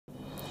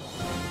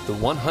The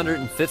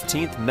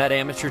 115th Met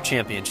Amateur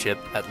Championship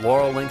at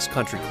Laurel Links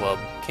Country Club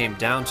came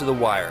down to the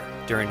wire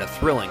during a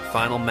thrilling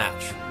final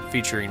match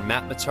featuring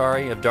Matt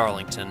Matari of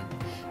Darlington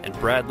and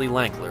Bradley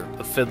Lankler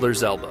of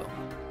Fiddler's Elbow.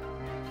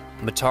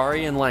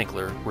 Matari and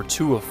Lankler were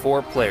 2 of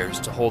 4 players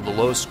to hold the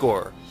low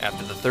score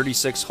after the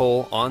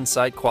 36-hole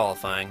on-site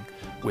qualifying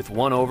with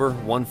 1 over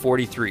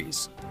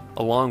 143s,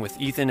 along with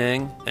Ethan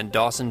Eng and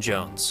Dawson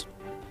Jones.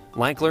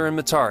 Lankler and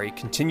Matari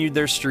continued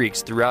their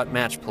streaks throughout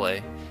match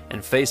play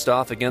and faced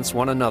off against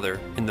one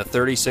another in the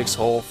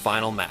 36-hole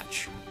final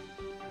match.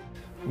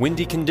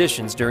 Windy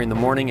conditions during the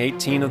morning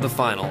 18 of the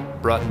final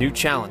brought new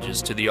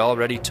challenges to the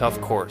already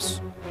tough course,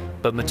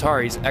 but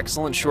Matari's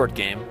excellent short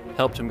game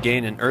helped him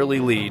gain an early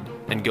lead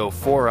and go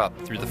 4 up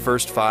through the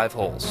first 5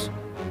 holes.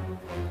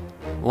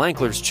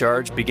 Lankler's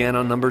charge began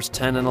on numbers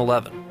 10 and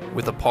 11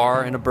 with a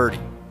par and a birdie,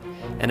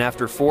 and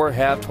after 4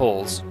 halved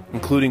holes,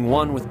 including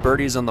one with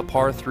birdies on the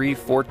par 3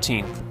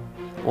 14th,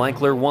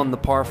 Lankler won the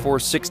par 4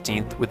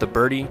 16th with a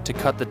birdie to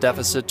cut the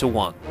deficit to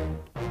 1.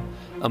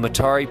 A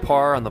Matari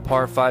par on the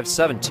par 5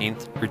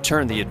 17th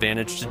returned the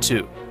advantage to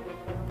 2.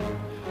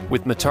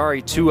 With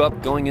Matari 2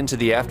 up going into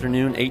the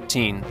afternoon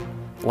 18,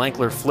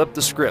 Lankler flipped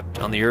the script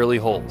on the early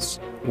holes,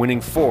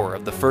 winning 4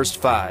 of the first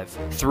 5,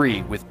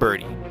 3 with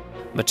birdie.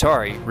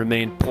 Matari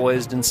remained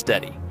poised and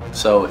steady.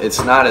 So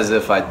it's not as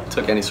if I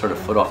took any sort of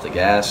foot off the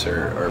gas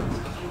or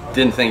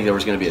didn't think there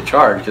was going to be a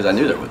charge, because I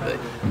knew there would be.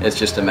 It's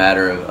just a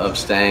matter of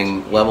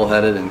staying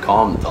level-headed and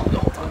calm the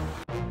whole time.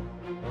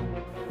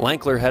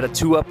 Lankler had a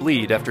 2-up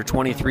lead after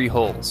 23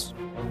 holes,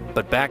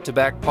 but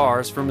back-to-back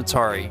pars for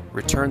Matari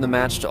returned the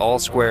match to all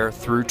square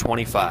through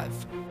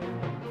 25.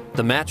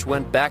 The match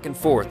went back and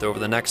forth over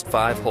the next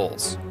 5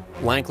 holes,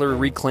 Lankler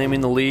reclaiming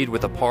the lead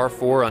with a par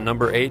 4 on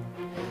number 8,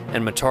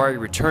 and Matari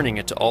returning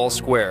it to all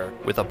square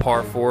with a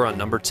par 4 on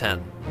number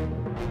 10.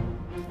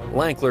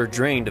 Lankler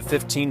drained a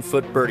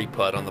 15-foot birdie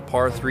putt on the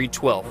par 3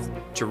 12th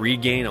to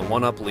regain a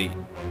 1-up lead,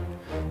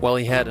 while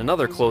he had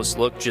another close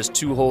look just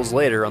 2 holes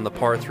later on the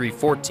par 3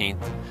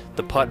 14th.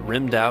 The putt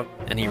rimmed out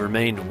and he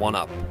remained 1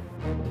 up.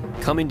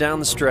 Coming down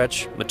the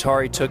stretch,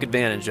 Matari took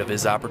advantage of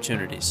his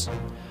opportunities,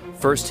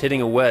 first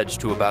hitting a wedge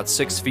to about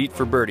 6 feet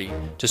for birdie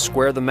to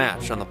square the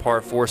match on the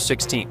par 4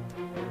 16th.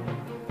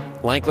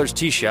 Lankler's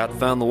tee shot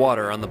found the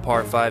water on the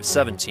par 5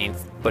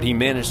 17th, but he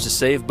managed to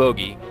save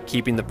bogey,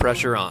 keeping the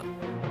pressure on.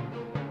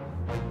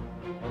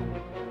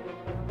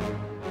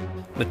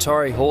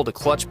 Matari holed a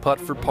clutch putt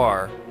for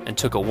par and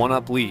took a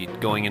 1-up lead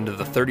going into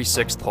the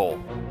 36th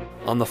hole.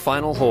 On the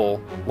final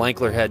hole,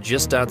 Lankler had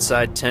just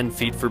outside 10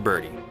 feet for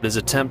birdie, but his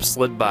attempt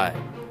slid by.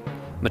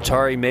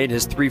 Matari made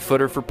his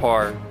 3-footer for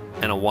par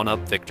and a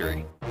 1-up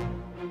victory.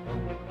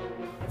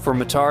 For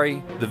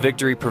Matari, the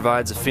victory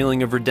provides a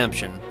feeling of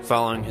redemption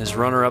following his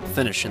runner-up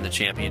finish in the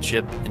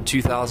championship in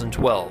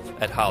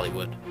 2012 at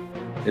Hollywood.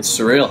 It's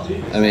surreal.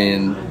 I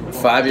mean,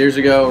 5 years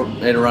ago,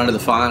 made a run to the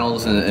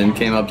finals and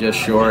came up just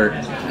short,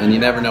 and you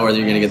never know whether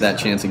you're going to get that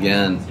chance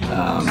again,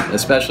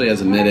 especially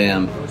as a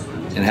mid-am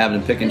and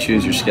having to pick and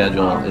choose your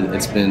schedule.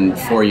 It's been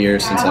 4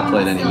 years since I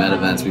played any Met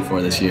events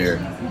before this year,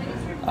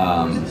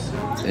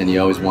 and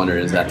you always wonder,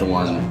 is that the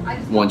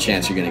one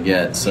chance you're going to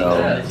get?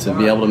 So to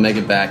be able to make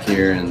it back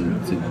here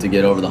and to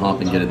get over the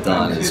hump and get it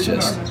done, it is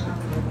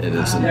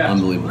an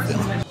unbelievable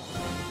feeling.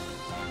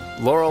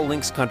 Laurel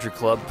Links Country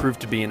Club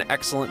proved to be an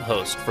excellent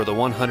host for the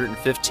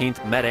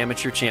 115th Met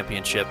Amateur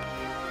Championship.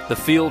 The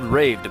field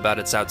raved about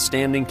its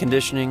outstanding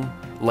conditioning,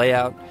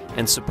 layout,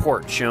 and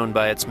support shown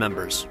by its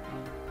members.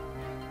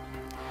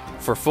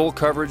 For full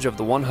coverage of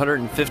the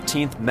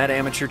 115th Met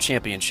Amateur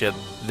Championship,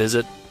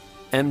 visit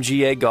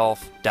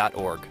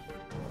mgagolf.org.